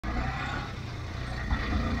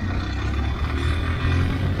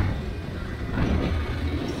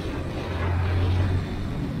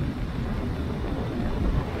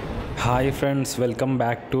Hi friends, welcome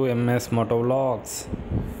back to MS Moto Vlogs.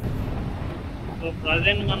 So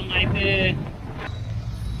present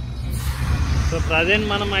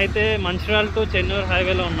మనం అయితే Mancherial to Chennur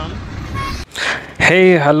హైవేలో ఉన్నాం. Hey,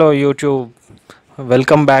 hello YouTube.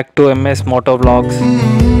 Welcome back to MS Moto Vlogs.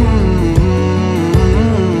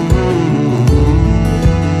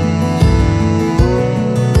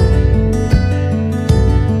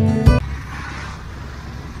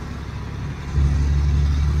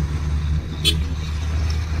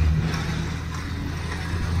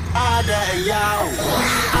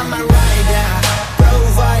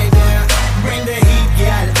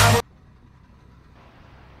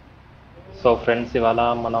 So friends, ఇవాళ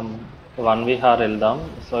మనం one Vihar వెళ్దాం.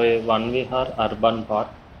 So ఈ వన్ విహార్ అర్బన్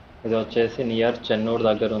పార్క్ ఇది వచ్చేసి నియర్ చెన్నూరు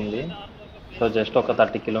దగ్గర ఉంది. సో జస్ట్ ఒక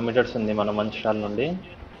 30 కిలోమీటర్స్ ఉంది మన మంచిర్యాల నుండి.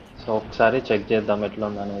 సో ఒకసారి చెక్ చేద్దాం ఎట్లా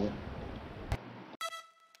ఉంది అనేది.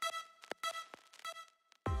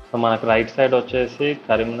 సో మనకు రైట్ సైడ్ వచ్చేసి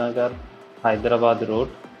కరీంనగర్ హైదరాబాద్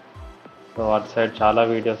రూట్. సో అటు సైడ్ చాలా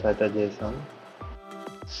వీడియోస్ అయితే చేసాం.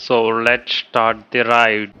 So let's start the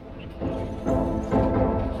ride.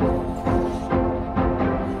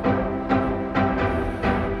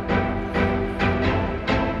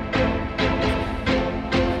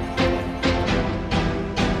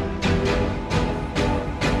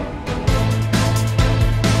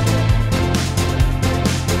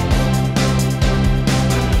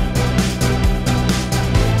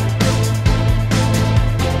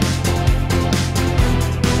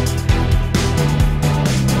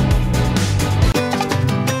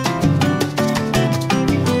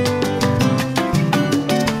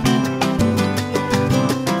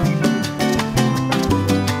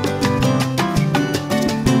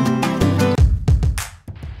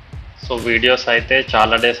 So videos అయితే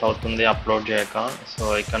చాలా డేస్ అవుతుంది అప్లోడ్ చేయక. సో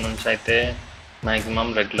ఇక్కడ నుంచి అయితే మ్యాక్సిమం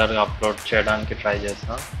రెగ్యులర్గా అప్లోడ్ చేయడానికి ట్రై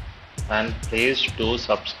చేస్తాం. And please do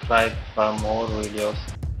subscribe for more videos.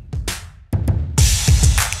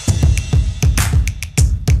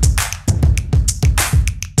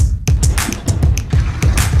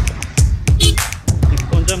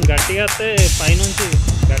 కొంచెం గట్టిగా వస్తే పైనుంచి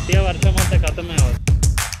గట్టిగా వర్షం వస్తే కథమే అవ్వదు.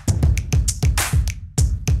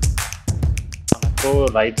 మనకు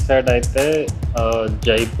రైట్ సైడ్ అయితే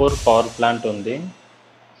జైపూర్ పవర్ ప్లాంట్ ఉంది.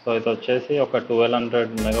 సో ఇది వచ్చేసి ఒక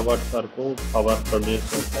 1200 మెగావాట్స్ వరకు పవర్ ప్రొడ్యూస్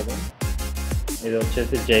చేస్తుంది. ఇది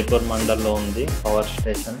వచ్చేసి జైపూర్ మండల్లో ఉంది పవర్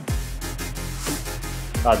స్టేషన్.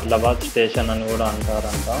 ఆదిలాబాద్ స్టేషన్ అని కూడా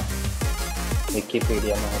అంటారంట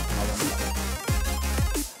వికీపీడియాలో.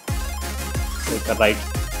 ఇక right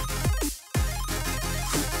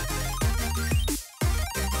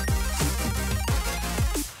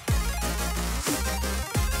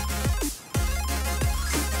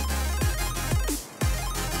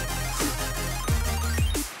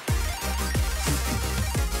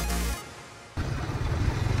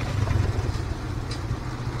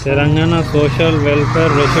Telangana social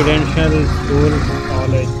welfare residential school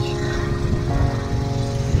college.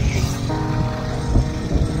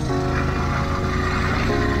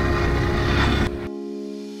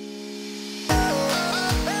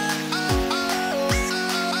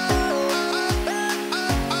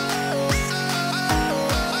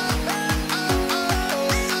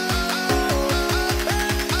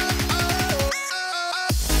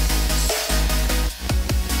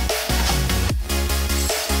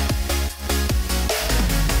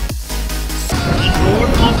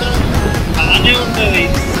 Road మాత్రం బాగానే ఉంటుంది,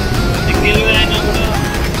 సింగిల్ వే అయినా కూడా.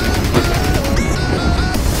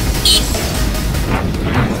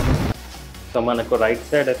 సో మనకు రైట్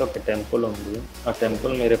సైడ్ అయితే ఒక టెంపుల్ ఉంది. ఆ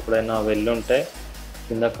టెంపుల్ మీరు ఎప్పుడైనా వెళ్ళుంటే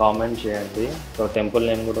కింద కామెంట్ చేయండి. సో టెంపుల్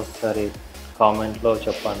నేను కూడా ఒకసారి కామెంట్లో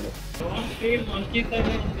చెప్పండి. మంచి సైడ్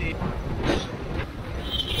ఉంది.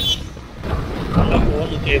 అలా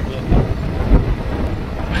ఫోన్ చేద్దాం.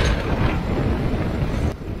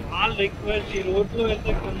 ఆల్ రిక్వెస్ట్, ఈ రోడ్లో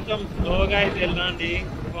వెళ్తే కొంచెం స్లోగా అయితే వెళ్ళండి.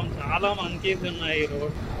 చాలా మంకీస్ ఉన్నాయి ఈ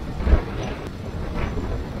రోడ్.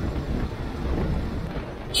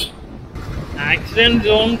 యాక్సిడెంట్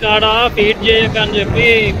జోన్ కాడ ఫీడ్ చేయక అని చెప్పి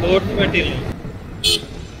బోర్డ్స్ పెట్టిరు.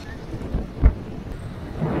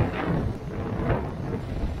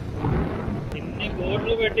 ఇన్ని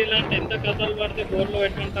బోర్డులు పెట్టిలంటే ఎంత కథలు పడితే బోర్డులు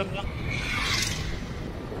పెట్టుకుంటారా.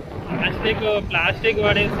 ప్లాస్టిక్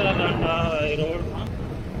పడేస్తారంట ఈ రోడ్.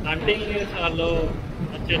 డంటింగ్ చేస్తారు,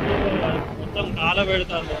 ఆ చెట్లు మొత్తం కాల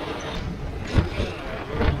పెడతారు.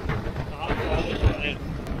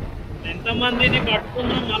 ఎంతమందిని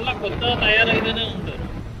పట్టుకున్నా మళ్ళీ కొత్తగా తయారైతేనే ఉంటారు.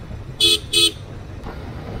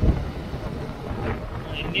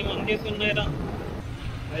 ఎన్ని మంకీస్ ఉన్నాయిరా.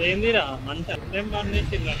 అదేందిరా మంచి అర్థం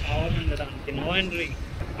పండించిందా కావాలి ఉండడానికి. No entry.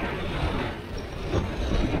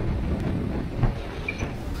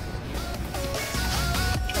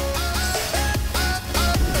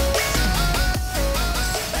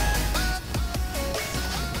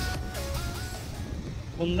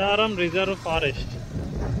 Kundaram reserve forest.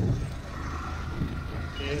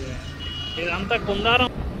 ఇదంతా కుందారం.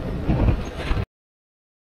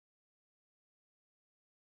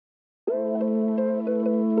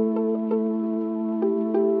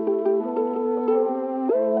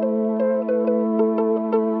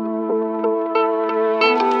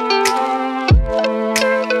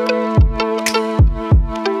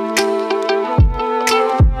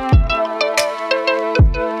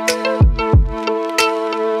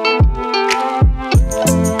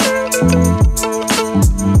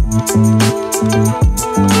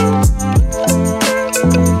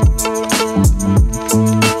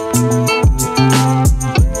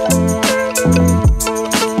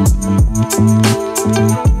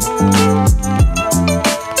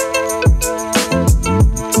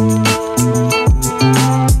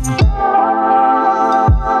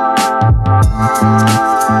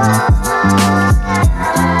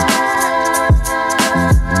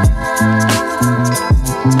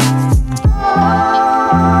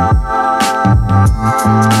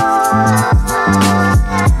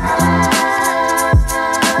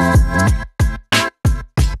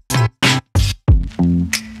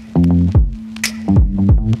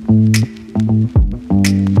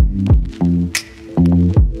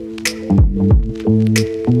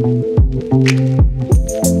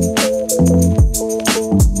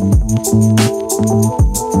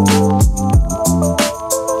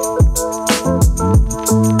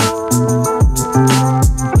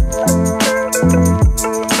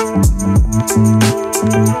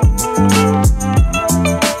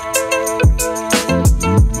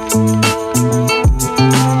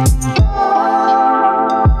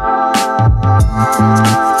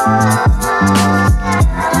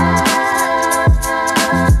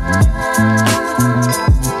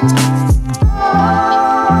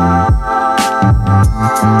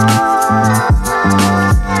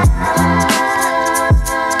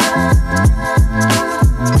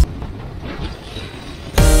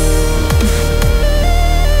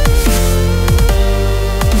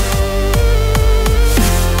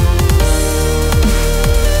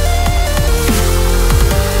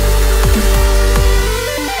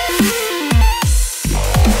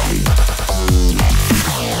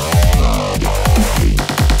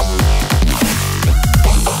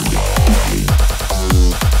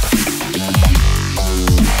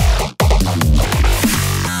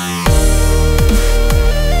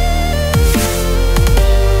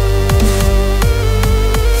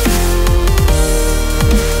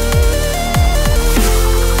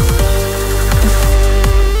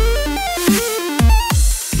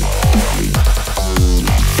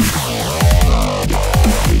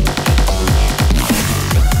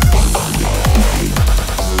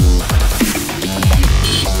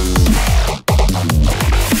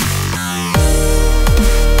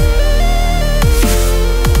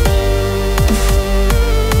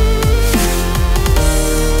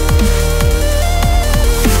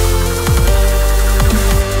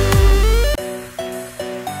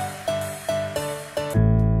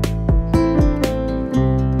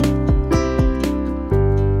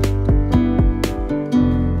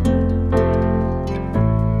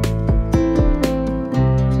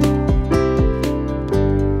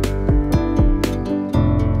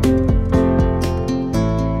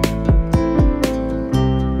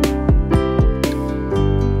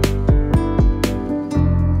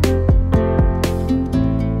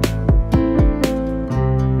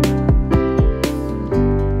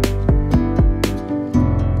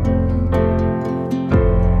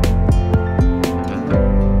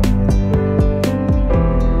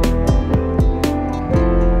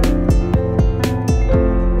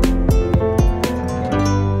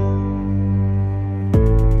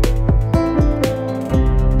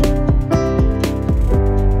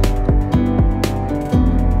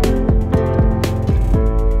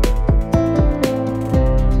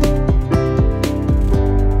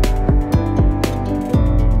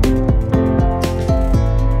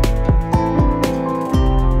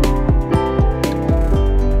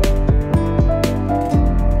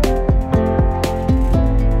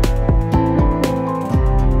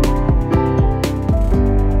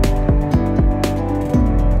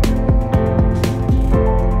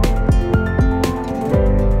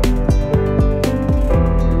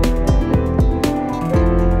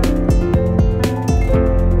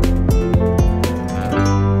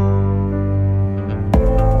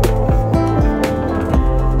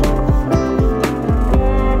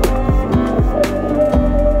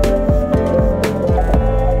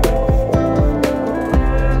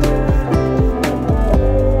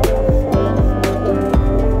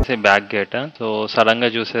 వచ్చేసి బ్యాక్ గేట్. సో సడన్గా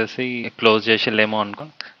చూసేసి క్లోజ్ చేసిలేమో అనుకో.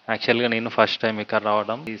 యాక్చువల్గా నేను ఫస్ట్ టైం ఇక్కడ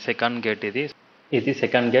రావడం. ఈ సెకండ్ గేట్ ఇది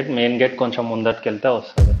సెకండ్ గేట్. మెయిన్ గేట్ కొంచెం ముందరికి వెళ్తే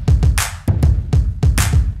వస్తుంది.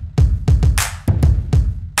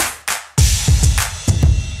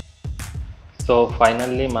 సో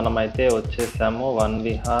ఫైనల్లీ మనమైతే వచ్చేసాము one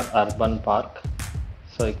Vihar urban park.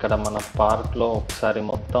 So ఇక్కడ మన పార్క్లో ఒకసారి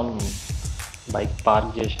మొత్తం బైక్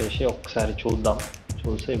పార్క్ చేసేసి ఒకసారి చూద్దాం,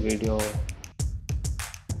 చూసి వీడియో.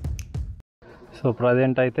 సో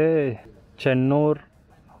ప్రజెంట్ అయితే Chennur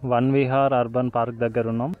one Vihar urban park దగ్గర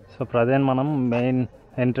ఉన్నాం. సో ప్రజెంట్ మనం మెయిన్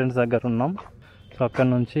ఎంట్రన్స్ దగ్గర ఉన్నాం. సో అక్కడ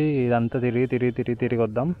నుంచి ఇదంతా తిరిగి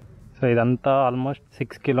వద్దాం. సో ఇదంతా ఆల్మోస్ట్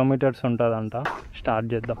 6 కిలోమీటర్స్ ఉంటుందంట. స్టార్ట్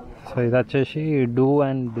చేద్దాం. సో ఇది వచ్చేసి డూ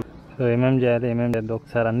అండ్ డూ. సో ఏమేమి చేయాలి ఏమేమి చేద్దాం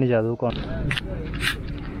ఒకసారి అన్నీ చదువుకోండి.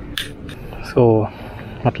 సో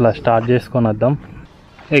అట్లా స్టార్ట్ చేసుకొని వద్దాం.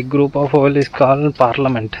 ఏ group of whole is call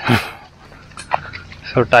parliament.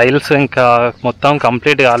 So tiles ఇంకా మొత్తం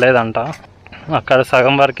కంప్లీట్ కాలేదంట. అక్కడ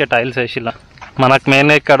సగం వరకే టైల్స్ వేసిలా. మనకు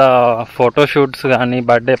మెయిన్గా ఇక్కడ ఫోటోషూట్స్ కానీ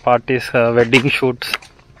బర్త్డే పార్టీస్ వెడ్డింగ్ షూట్స్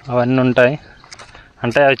అవన్నీ ఉంటాయి.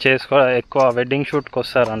 అంటే అవి ఎక్కువ వెడ్డింగ్ షూట్కి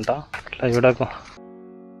వస్తారంట. అట్లా చూడకు.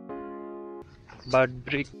 బర్డ్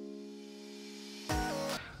బ్రిక్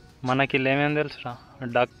మనకి ఏమేమి తెలుసురా?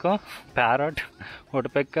 డక్, ప్యారట్,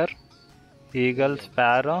 వుడ్పెక్కర్, ఈగల్,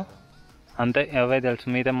 స్పారో, అంతే. అవే తెలుసు,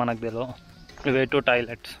 మీదే మనకు తెలియదు. Way to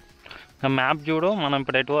toilets. మ్యాప్ చూడు, మనం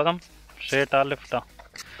ఇప్పుడు ఎటు పోదాం? స్ట్రేటా లెఫ్టా?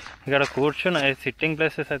 ఇక్కడ కూర్చుని సిట్టింగ్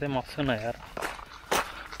ప్లేసెస్ అయితే మస్తు ఉన్నాయి యార్.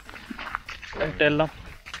 ఎటు వెళ్దాం?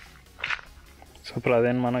 సో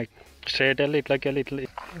ప్రజెంట్ మనం స్ట్రేట్ వెళ్ళి ఇట్లా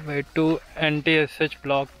way to NTSH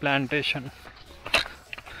black plantation.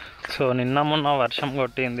 So నిన్న మొన్న వర్షం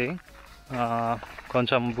కొట్టింది,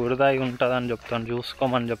 కొంచెం బురద ఉంటుందని చెప్తాను,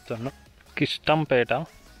 చూసుకోమని చెప్తాను. Kishtampet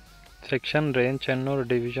section range Chennur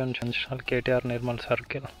division సెన్షనల్ KTR Nirmal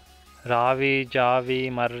circle. రావి, జావి,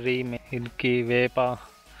 మర్రి, ఇల్కి, వేప,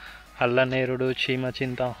 అల్లనేరుడు, చీమ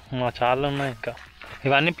చింత చాలా ఉన్నాయి. ఇంకా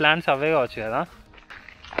ఇవన్నీ ప్లాంట్స్ అవే కావచ్చు కదా.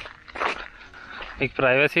 మీకు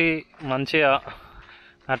ప్రైవసీ మంచిగా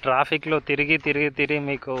ఆ ట్రాఫిక్లో తిరిగి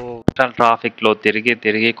మీకు ట్రాఫిక్లో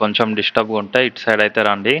తిరిగి కొంచెం డిస్టర్బ్గా ఉంటాయి. ఇటు సైడ్ అయితే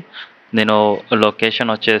రండి. నేను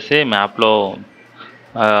లొకేషన్ వచ్చేసి మ్యాప్లో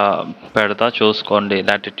పెడతా, చూసుకోండి.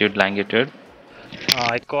 Latitude, longitude.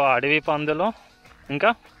 ఎక్కువ అడవి పందులు, ఇంకా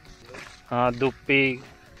దుప్పి,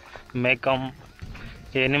 మేకం,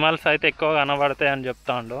 ఎనిమల్స్ అయితే ఎక్కువ కనబడతాయి అని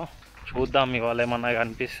చెప్తాండు. చూద్దాం ఇవాళ ఏమన్నా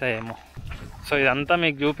కనిపిస్తాయేమో. సో ఇదంతా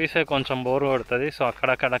మీకు చూపిస్తే కొంచెం బోర్ కొడుతుంది. సో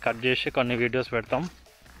అక్కడక్కడ కట్ చేసి కొన్ని వీడియోస్ పెడతాం.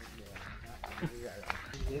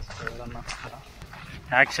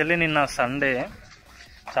 యాక్చువల్లీ నిన్న సండే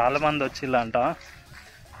చాలామంది వచ్చిందంట,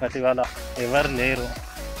 బట్ ఇవాళ ఎవరు లేరు.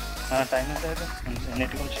 టైం ఎంత అయితే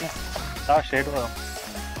ఎన్నిటికి వచ్చినా స్ట్రేట్ పోదాం.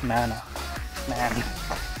 మ్యాన్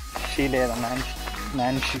షీ లేదా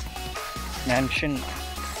మ్యాన్షన్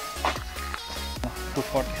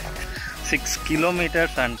 246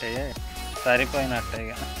 కిలోమీటర్స్ అంటే సరిపోయినట్టే.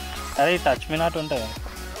 ఇక అదే టచ్ మీ నాట్ ఉంటుంది.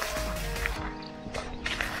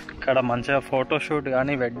 ఇక్కడ మంచిగా ఫోటోషూట్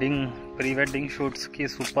కానీ ప్రీ వెడ్డింగ్ షూట్స్కి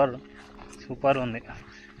సూపర్ ఉంది.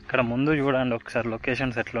 ఇక్కడ ముందు చూడండి ఒకసారి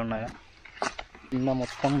లొకేషన్స్ ఎట్లా ఉన్నాయో. కింద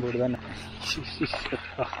మొత్తం బుడదనే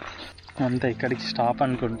అంతే. ఇక్కడికి స్టాప్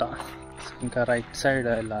అనుకుంటా. ఇంకా రైట్ సైడ్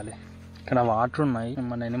వెళ్ళాలి. ఇక్కడ వాటర్ ఉన్నాయి,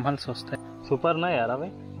 మన ఎనిమల్స్ వస్తాయి. సూపర్ ఉన్నాయి యార్ అవి.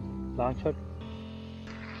 లాంగ్ షాట్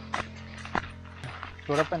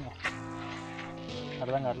చూడపోయినా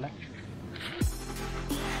అర్థం కావట్లే.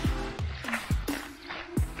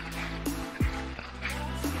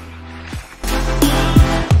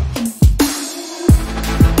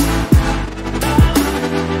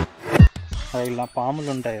 ఇలా పాములు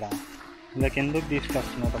ఉంటాయిరా, ఇలాకి ఎందుకు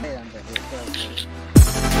తీసుకొస్తున్నావు?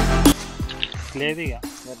 లేదు ఇక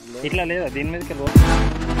ఇట్లా లేదా, దీని మీదకి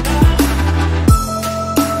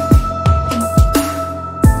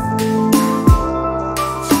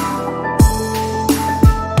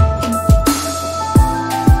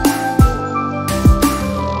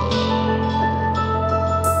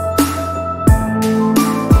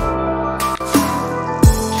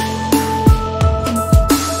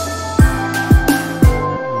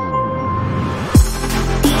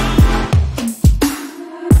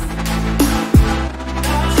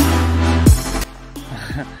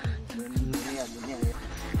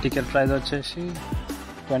టికెట్ ప్రైస్ వచ్చేసి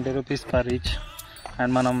 20 రూపీస్ పర్ ఈచ్.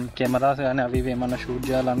 అండ్ మనం కెమెరాస్ కానీ అవి ఏమైనా షూట్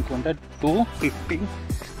చేయాలనుకుంటే 250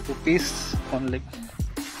 రూపీస్ ఓన్లీ.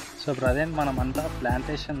 సో ప్రజెంట్ మనం అంతా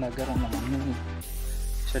ప్లాంటేషన్ దగ్గర ఉన్నాం. అన్ని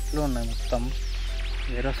చెట్లు ఉన్నాయి మొత్తం.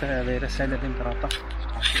 వేరే సైడ్ వెళ్ళిన తర్వాత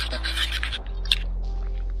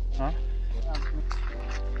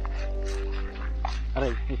అరే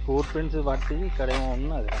ఈ ఫుట్ ప్రింట్స్ బట్టి ఇక్కడ ఏమో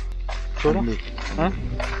ఉన్నది చూడు.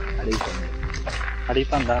 అడిగి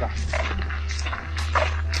పందారా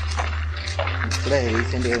ఇప్పుడే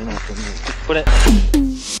రీసెంట్గా అవుతుంది. ఇప్పుడే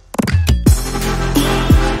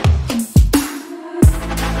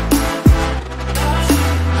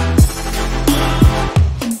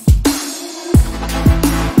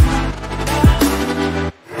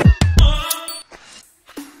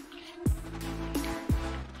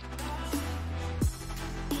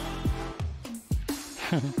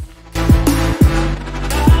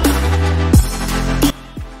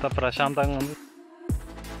ప్రశాంతంగా ఉంది.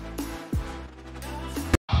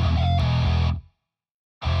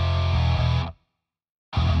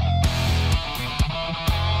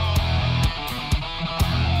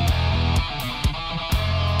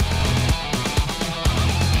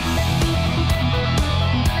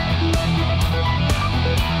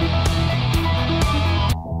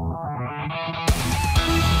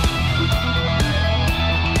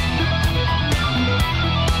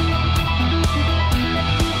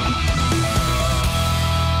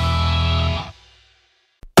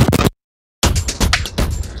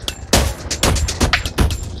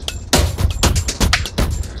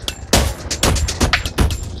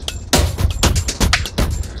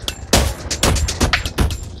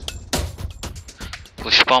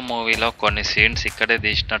 పుష్ప మూవీలో కొన్ని సీన్స్ ఇక్కడే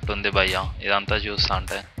తీసినట్టుంది భయ్య ఇదంతా చూస్తా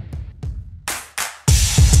అంటే.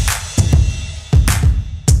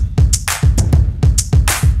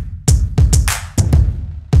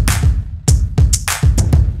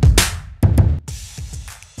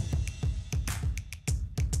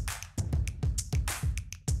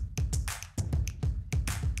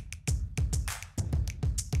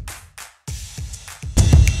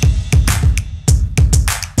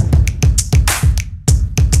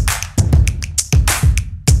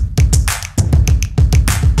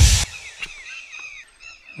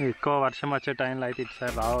 ఎక్కువ వర్షం వచ్చే టైంలో అయితే ఇటు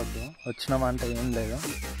సైడ్ రావద్దు. వచ్చినామంటే ఏం లేదు,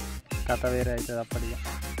 కథ వేరే అవుతుంది అప్పటికి.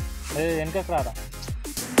 వెనకకు రారా.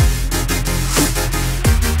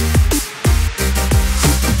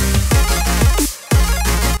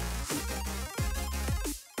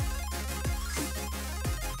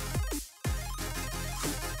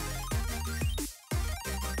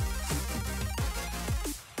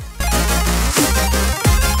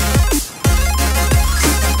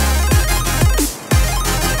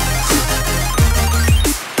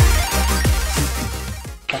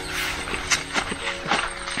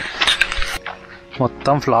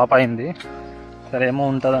 మొత్తం ఫ్లాప్ అయింది. సరే ఏమో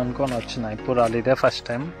ఉంటుంది అనుకొని వచ్చిన. ఇప్పుడు వాళ్ళు ఇదే ఫస్ట్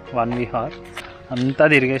టైం వన్ విహార్ అంతా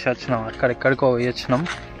తిరిగేసి వచ్చినాం, అక్కడెక్కడికో పోయి వచ్చినాం.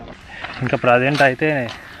 ఇంకా ప్రజెంట్ అయితే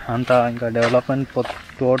అంత ఇంకా డెవలప్మెంట్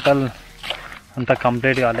టోటల్ అంత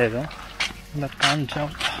కంప్లీట్ కాలేదు. కొంచెం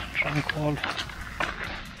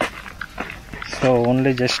సో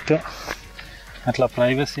ఓన్లీ జస్ట్ అట్లా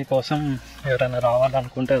ప్రైవసీ కోసం ఎవరైనా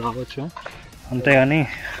రావాలనుకుంటే రావచ్చు, అంతేగాని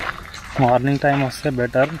మార్నింగ్ టైం వస్తే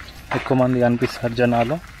బెటర్. ఎక్కువ మంది కనిపిస్తారు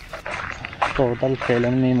జనాలు. టోటల్ ఫెయిల్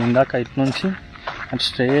అయింది. మేము ఇందాక ఇటు నుంచి అటు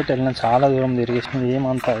స్ట్రైట్ వెళ్ళిన, చాలా దూరం తిరిగేసిన,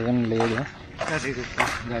 ఏమంతా ఏం లేదు.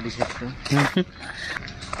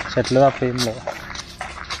 చెట్లు తప్ప ఏం లేవు.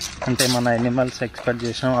 అంటే మన ఎనిమల్స్ ఎక్స్పెక్ట్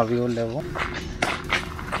చేసినాం అవి కూడా లేవు.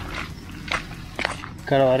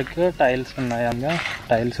 ఇక్కడ వరకు టైల్స్ ఉన్నాయి, అందులో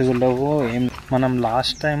టైల్స్ కూడా లేవు ఏం. మనం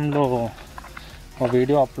లాస్ట్ టైంలో ఒక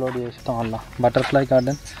వీడియో అప్లోడ్ చేస్తాం అలా బటర్ఫ్లై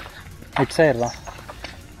గార్డెన్ ఇటు సైడ్ రా.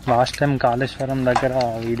 లాస్ట్ టైం కాళేశ్వరం దగ్గర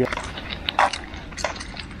వీడియో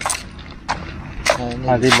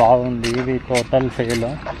అది బాగుంది, ఇది టోటల్ ఫెయిల్.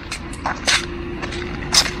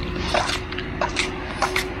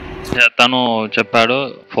 తను చెప్పాడు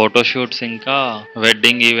ఫోటోషూట్స్ ఇంకా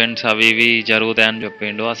వెడ్డింగ్ ఈవెంట్స్ అవి ఇవి జరుగుతాయని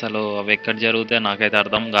చెప్పిండు. అసలు అవి ఎక్కడ జరుగుతాయి నాకైతే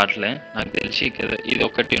అర్థం కావట్లే. నాకు తెలిసి ఇది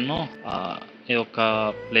ఒకటి ఇది ఒక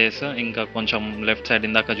ప్లేస్, ఇంకా కొంచెం లెఫ్ట్ సైడ్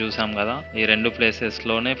ఇందాక చూసాం కదా, ఈ రెండు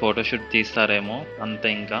ప్లేసెస్లోనే ఫోటోషూట్ తీస్తారేమో అంతే.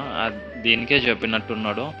 ఇంకా దీనికే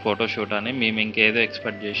చెప్పినట్టున్నాడు ఫోటోషూట్ అని. మేము ఇంకేదో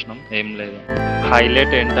ఎక్స్పెక్ట్ చేసినాం, ఏం లేదు.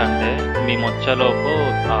 హైలైట్ ఏంటంటే మేము వచ్చేలోపు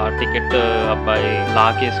ఆ టికెట్ అబ్బాయి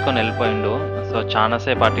లాక్ వేసుకొని వెళ్ళిపోయిండు. సో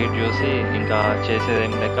చాలాసేపు అటు ఇటు చూసి ఇంకా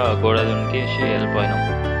చేసేదేం లేక గోడ దునికేసి వెళ్ళిపోయినాం.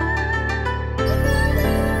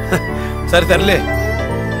 సరే తరలే,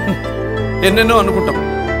 ఎన్నెన్నో అనుకుంటాం,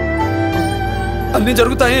 అన్నీ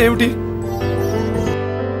జరుగుతాయి ఏమిటి?